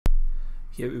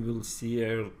Here we will see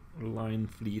a line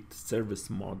fleet service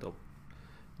model.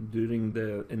 During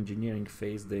the engineering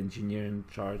phase, the engineer in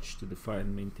charge to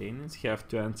define maintenance have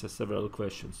to answer several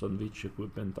questions on which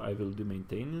equipment I will do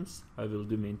maintenance. I will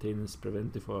do maintenance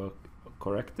preventive or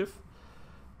corrective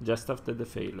just after the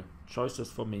failure. Choices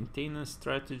for maintenance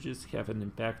strategies have an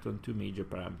impact on two major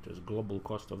parameters: global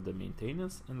cost of the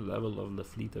maintenance and level of the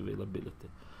fleet availability.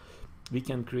 We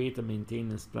can create a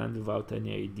maintenance plan without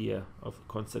any idea of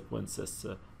consequences,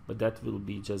 but that will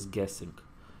be just guessing.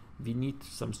 We need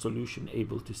some solution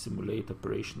able to simulate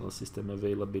operational system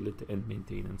availability and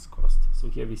maintenance cost. So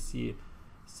here we see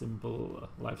simple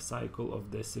life cycle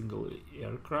of the single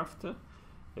aircraft.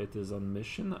 It is on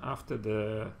mission. After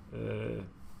the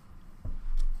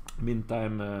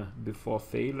meantime before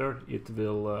failure, it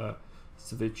will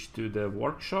switch to the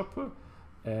workshop,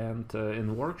 and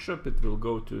in workshop it will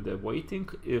go to the waiting.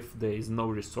 If there is no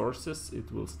resources,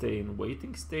 it will stay in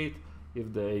waiting state.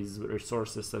 If there is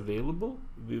resources available,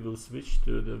 we will switch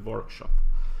to the workshop.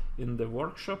 In the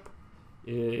workshop,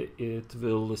 it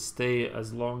will stay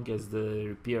as long as the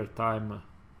repair time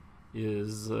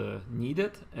is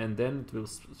needed, and then it will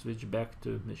switch back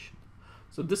to mission.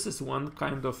 So this is one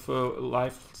kind of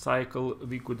life cycle.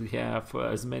 We could have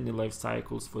as many life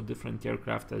cycles for different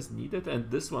aircraft as needed, and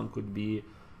this one could be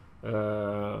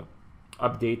updated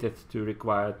to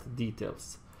required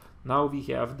details. Now we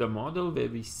have the model where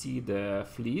we see the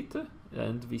fleet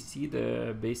and we see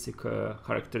the basic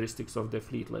characteristics of the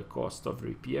fleet, like cost of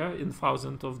repair in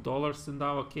thousands of dollars in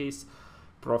our case,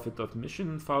 profit of mission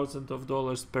in thousands of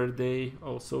dollars per day,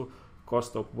 also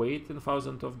cost of weight in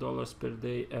thousands of dollars per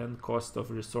day, and cost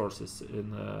of resources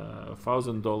in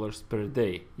 $1,000 per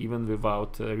day. Even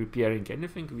without repairing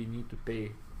anything, we need to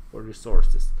pay for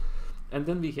resources. And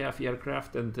then we have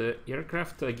aircraft, and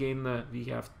aircraft again, we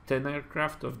have 10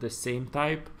 aircraft of the same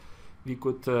type. We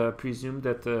could presume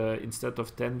that instead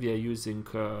of 10 we are using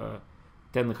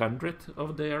 1,000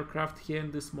 of the aircraft here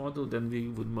in this model. Then we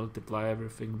would multiply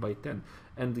everything by 10,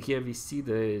 and here we see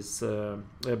there is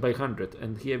by 100,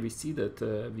 and here we see that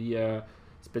we are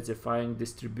specifying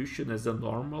distribution as a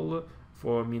normal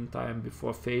for mean time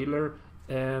before failure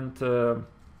and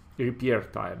repair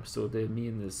time. So the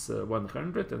mean is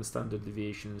 100 and standard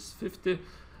deviation is 50,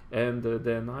 and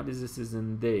the analysis is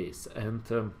in days. And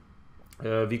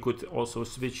we could also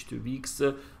switch to weeks,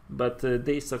 but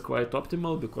days are quite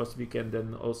optimal because we can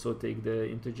then also take the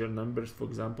integer numbers. For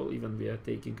example, even we are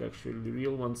taking actually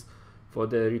real ones for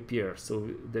the repair.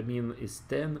 So the mean is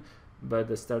 10, but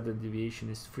the standard deviation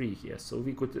is 3 here. So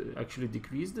we could actually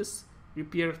decrease this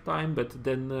repair time, but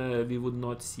then we would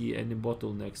not see any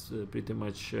bottlenecks. Pretty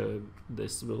much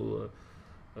this will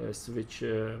switch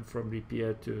from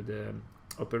repair to the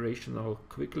operational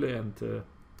quickly, and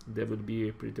there would be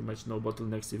pretty much no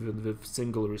bottlenecks even with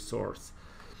single resource.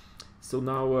 So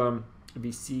now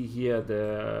we see here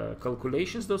the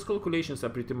calculations. Those calculations are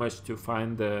pretty much to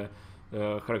find the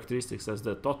characteristics as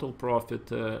the total profit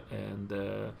and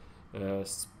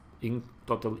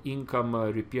total income,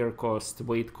 repair cost,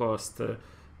 weight cost,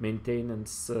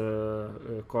 maintenance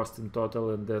cost in total,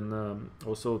 and then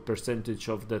also percentage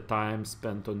of the time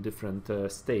spent on different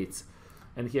states.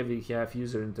 And here we have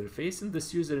user interface. In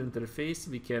this user interface,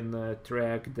 we can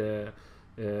track the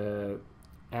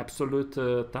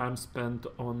absolute time spent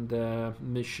on the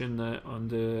mission, on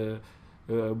the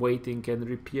waiting and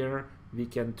repair. We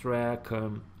can track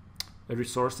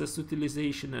resources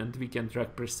utilization, and we can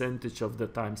track percentage of the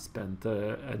time spent,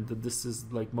 and this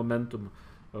is like momentum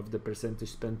of the percentage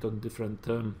spent on different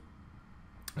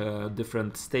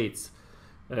states.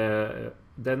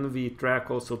 Then we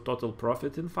track also total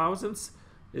profit in thousands.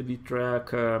 We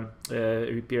track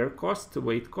repair cost,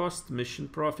 weight cost, mission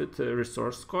profit,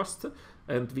 resource cost,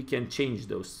 and we can change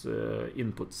those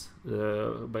inputs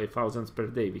by thousands per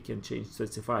day. We can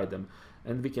specify them.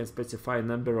 And we can specify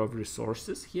number of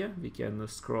resources here. We can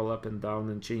scroll up and down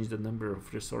and change the number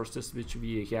of resources which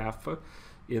we have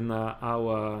in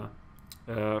our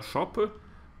shop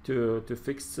to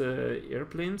fix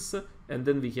airplanes. And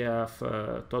then we have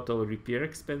total repair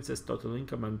expenses, total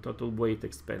income, and total weight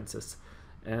expenses.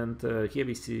 And here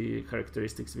we see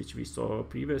characteristics which we saw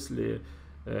previously: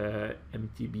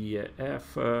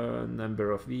 MTBF,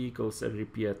 number of vehicles, and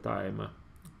repair time.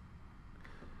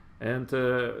 And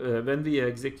when we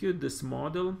execute this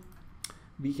model,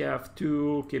 we have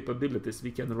two capabilities.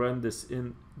 We can run this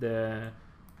in the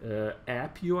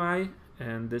app UI,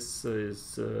 and this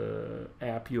is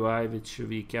app UI which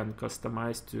we can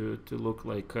customize to look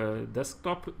like a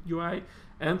desktop UI,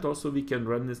 and also we can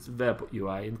run this web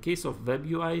UI. In case of web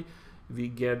UI, we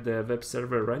get the web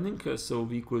server running, so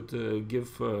we could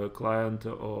give a client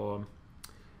or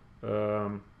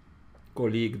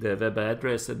colleague the web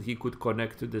address, and he could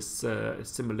connect to this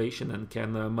simulation and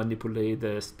can manipulate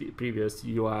the previous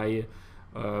UI,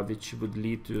 which would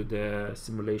lead to the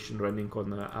simulation running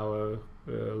on our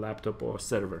laptop or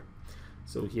server.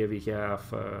 So here we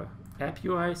have app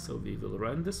UI, so we will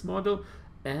run this model,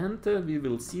 and we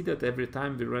will see that every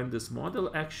time we run this model,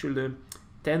 actually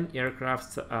 10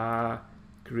 aircrafts are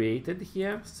created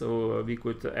here. So we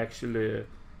could actually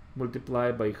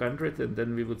multiply by 100, and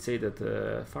then we would say that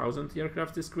 1000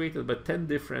 aircraft is created, but 10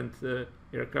 different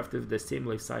aircraft with the same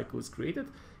life cycle is created.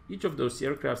 Each of those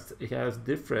aircrafts has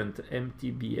different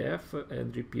MTBF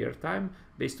and repair time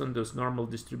based on those normal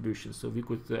distributions. So we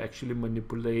could actually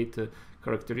manipulate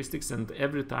characteristics, and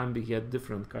every time we get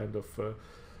different kind of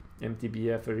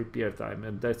MTBF repair time,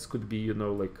 and that could be, you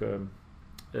know, like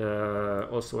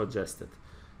also adjusted.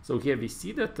 So here we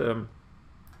see that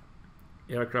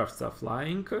aircrafts are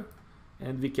flying,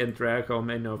 and we can track how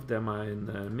many of them are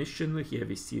in mission. Here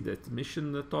we see that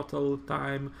mission total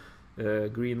time,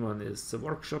 green one is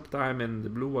workshop time, and the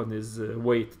blue one is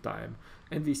wait time.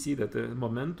 And we see that the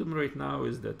momentum right now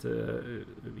is that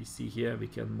we see here we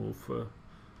can move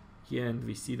here, and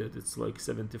we see that it's like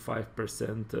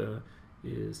 75%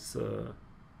 is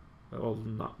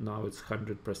now it's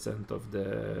 100% of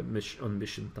the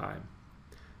mission time.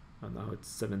 And now it's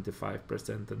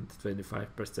 75% and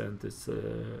 25% is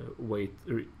wait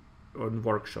on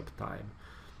workshop time.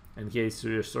 And here is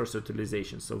resource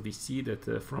utilization. So we see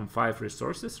that from 5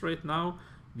 resources right now,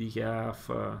 we have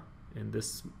in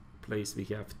this place we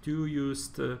have 2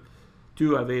 used,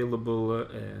 2 available,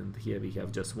 and here we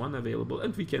have just 1 available,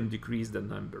 and we can decrease the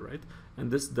number, right?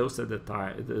 And those are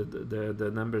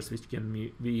the numbers which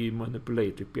can we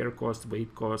manipulate: repair cost,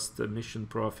 wait cost, mission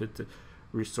profit,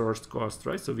 resource cost,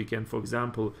 right? So we can, for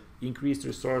example, increase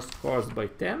resource cost by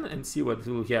 10 and see what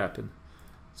will happen.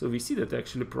 So we see that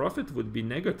actually profit would be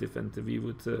negative, and we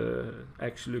would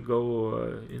actually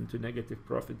go into negative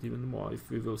profit even more if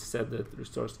we will set that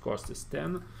resource cost is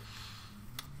 10,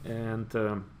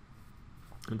 and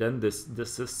then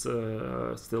this is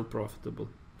still profitable.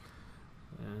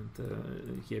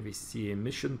 And here we see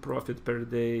mission profit per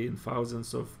day in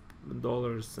thousands of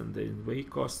dollars, and then wait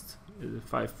cost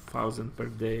 5,000 per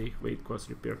day, wait cost,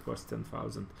 repair cost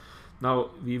 10,000. Now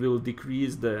we will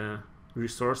decrease the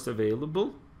resource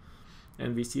available,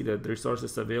 and we see that the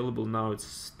resources available now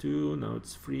it's 2, now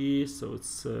it's 3, so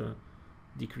it's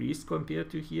decreased compared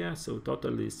to here. So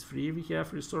total is 3 we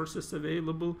have resources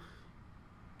available,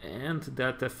 and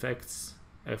that affects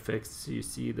you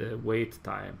see the wait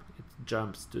time. It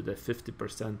jumps to the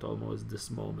 50% almost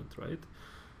this moment, right?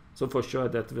 So for sure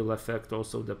that will affect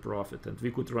also the profit, and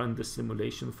we could run the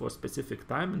simulation for a specific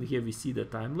time, and here we see the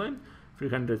timeline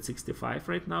 365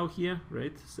 right now here,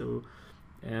 right? So,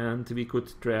 and we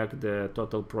could track the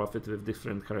total profit with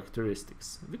different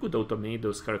characteristics. We could automate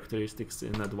those characteristics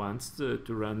in advance to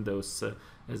run those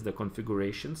as the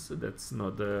configurations. That's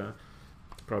not a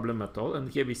problem at all.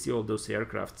 And here we see all those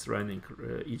aircrafts running.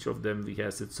 Each of them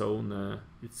has its own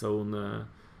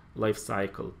life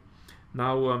cycle.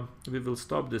 Now we will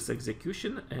stop this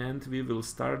execution, and we will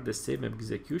start the same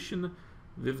execution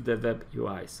with the web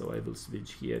UI. So I will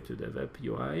switch here to the web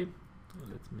UI.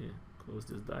 Let me close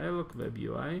this dialog, web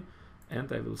UI, and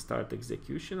I will start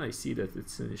execution. I see that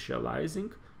it's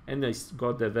initializing, and I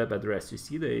got the web address. You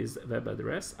see there is web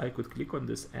address. I could click on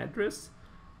this address,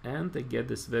 and I get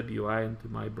this web UI into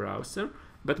my browser.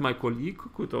 But my colleague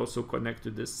could also connect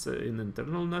to this in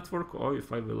internal network, or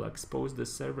if I will expose the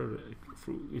server,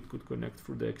 it could connect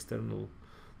through the external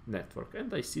network.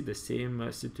 And I see the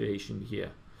same situation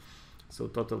here. So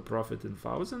total profit in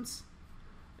thousands,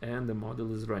 and the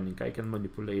model is running. I can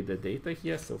manipulate the data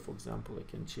here. So for example, I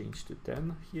can change to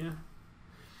 10 here.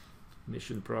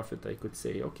 Mission profit, I could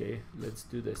say, okay, let's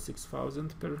do the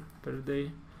 6,000 per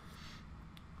day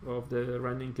of the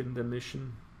running in the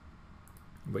mission.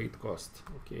 Wait cost,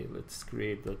 okay, let's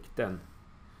create like 10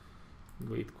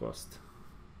 wait cost,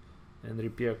 and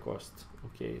repair cost,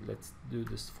 okay, let's do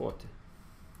this 40.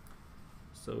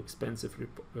 So expensive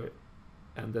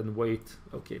and then wait,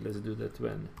 okay, let's do that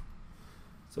 20.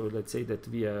 So let's say that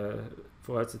we are,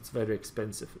 for us it's very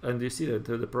expensive, and you see that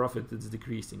the profit is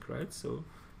decreasing, right? So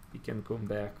we can come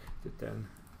back to 10.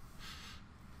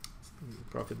 The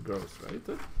profit grows,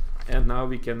 right? And now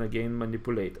we can again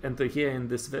manipulate. And here in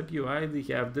this web UI we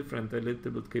have different a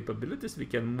little bit capabilities. We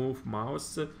can move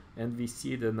mouse, and we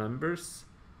see the numbers.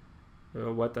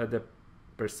 What are the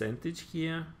percentage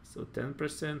here? So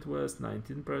 10% was,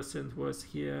 19% was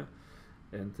here,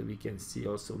 and we can see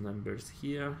also numbers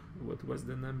here. What was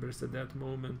the numbers at that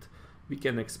moment? We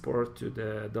can export to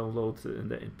the download in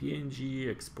the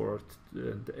PNG, export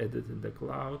and edit in the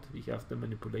cloud. We have the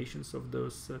manipulations of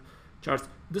those charts.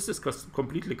 This is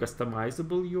completely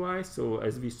customizable UI. So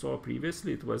as we saw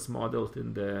previously, it was modeled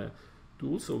in the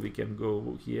tool. So we can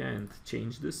go here and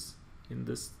change this in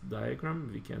this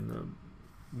diagram. We can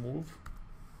move,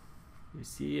 you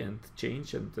see, and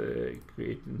change and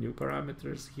create new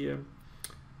parameters here.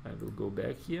 I will go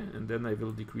back here and then I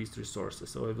will decrease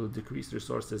resources. So I will decrease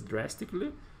resources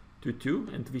drastically to 2,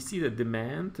 and we see the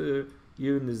demand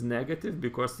even is negative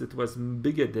because it was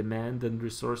bigger demand than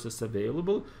resources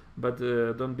available. But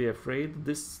don't be afraid,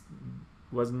 this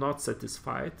was not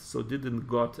satisfied, so didn't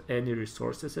got any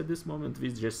resources at this moment. We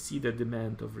just see the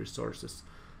demand of resources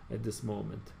at this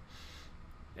moment,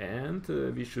 and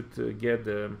we should get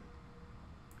the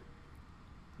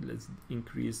let's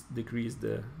decrease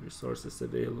the resources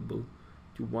available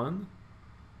to 1,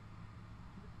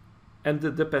 and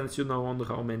it depends, you know, on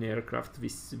how many aircraft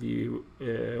we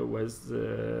was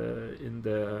in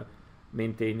the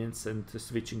maintenance and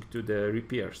switching to the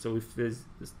repair. So if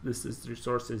this is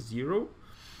resources 0,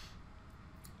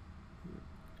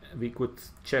 we could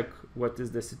check what is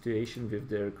the situation with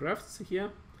the aircrafts here.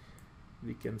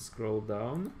 We can scroll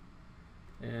down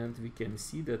and we can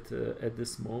see that at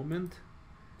this moment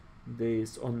there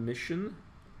is on mission,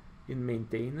 in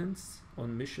maintenance,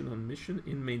 on mission,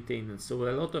 in maintenance. So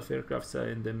a lot of aircrafts are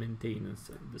in the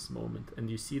maintenance at this moment, and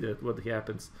you see that what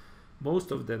happens, most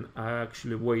of them are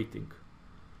actually waiting.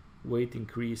 Weight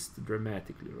increased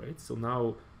dramatically, right? So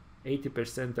now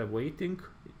 80% are waiting,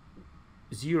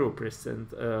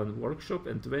 0% on workshop,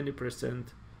 and 20%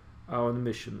 are on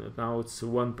mission. Now it's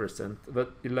 1%,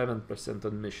 but 11%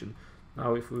 on mission.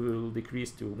 Now if we will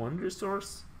decrease to 1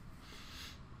 resource,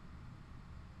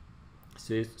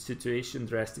 so situation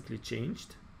drastically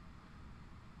changed.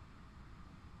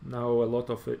 Now a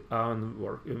lot of it are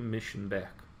on mission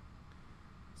back.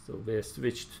 So they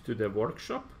switched to the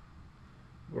workshop.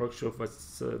 Workshop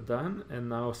was done, and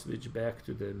now switch back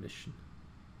to the mission.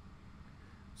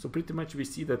 So pretty much we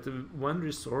see that 1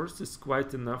 resource is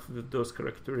quite enough with those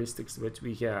characteristics that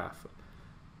we have.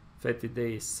 30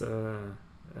 days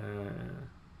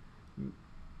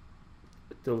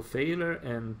till failure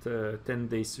and 10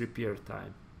 days repair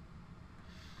time,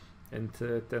 and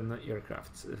 10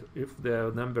 aircrafts. If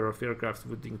the number of aircrafts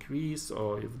would increase,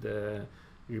 or if the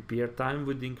repair time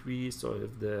would increase, or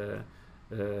if the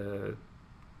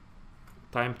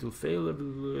time to failure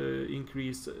will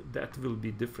increase, that will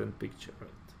be different picture, right?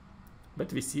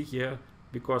 But we see here,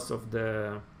 because of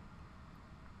the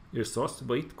resource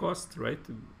weight cost, right,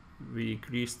 we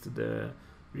increased the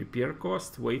repair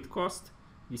cost, weight cost.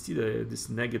 We see this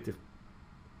negative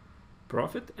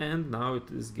profit, and now it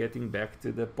is getting back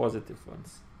to the positive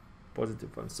ones.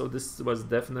 So this was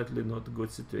definitely not a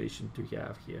good situation to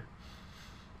have here.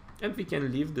 And we can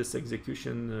leave this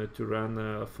execution to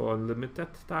run for unlimited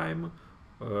time,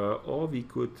 or we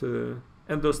could,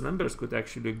 and those numbers could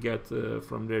actually get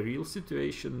from the real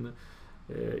situation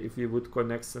if we would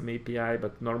connect some API,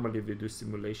 but normally we do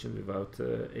simulation without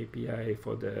API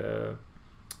for the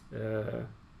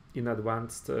in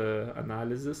advanced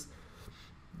analysis,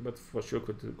 but for sure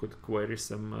could query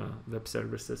some web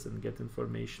services and get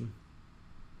information.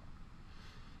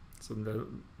 So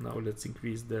now let's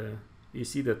increase the, you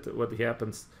see that what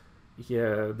happens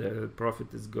here, the profit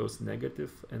goes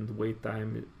negative and wait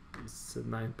time is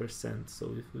 9%.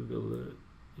 So if we will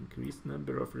increase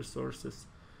number of resources,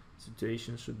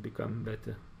 situation should become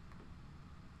better.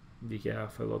 We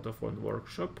have a lot of on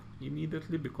workshop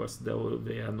immediately because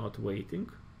they are not waiting.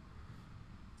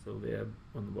 So they are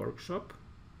on workshop,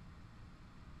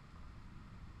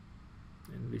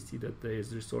 and we see that there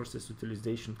is resources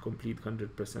utilization complete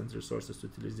 100%. Resources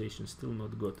utilization still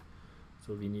not good,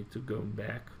 so we need to go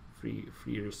back, free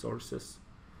resources.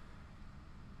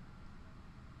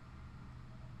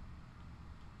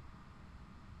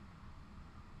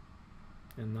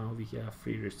 And now we have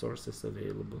free resources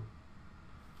available.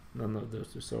 None of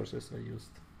those resources are used.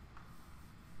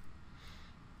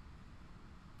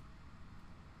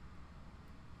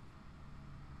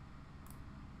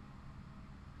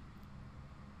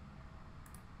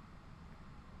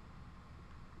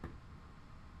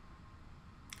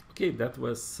 Okay, that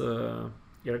was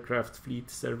aircraft fleet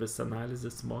service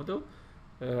analysis model.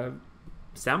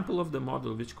 Sample of the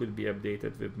model which could be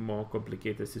updated with more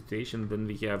complicated situation. Then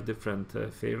we have different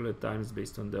failure times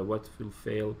based on the what will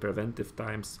fail, preventive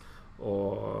times,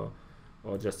 or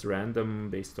just random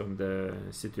based on the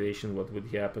situation, what would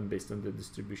happen based on the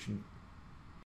distribution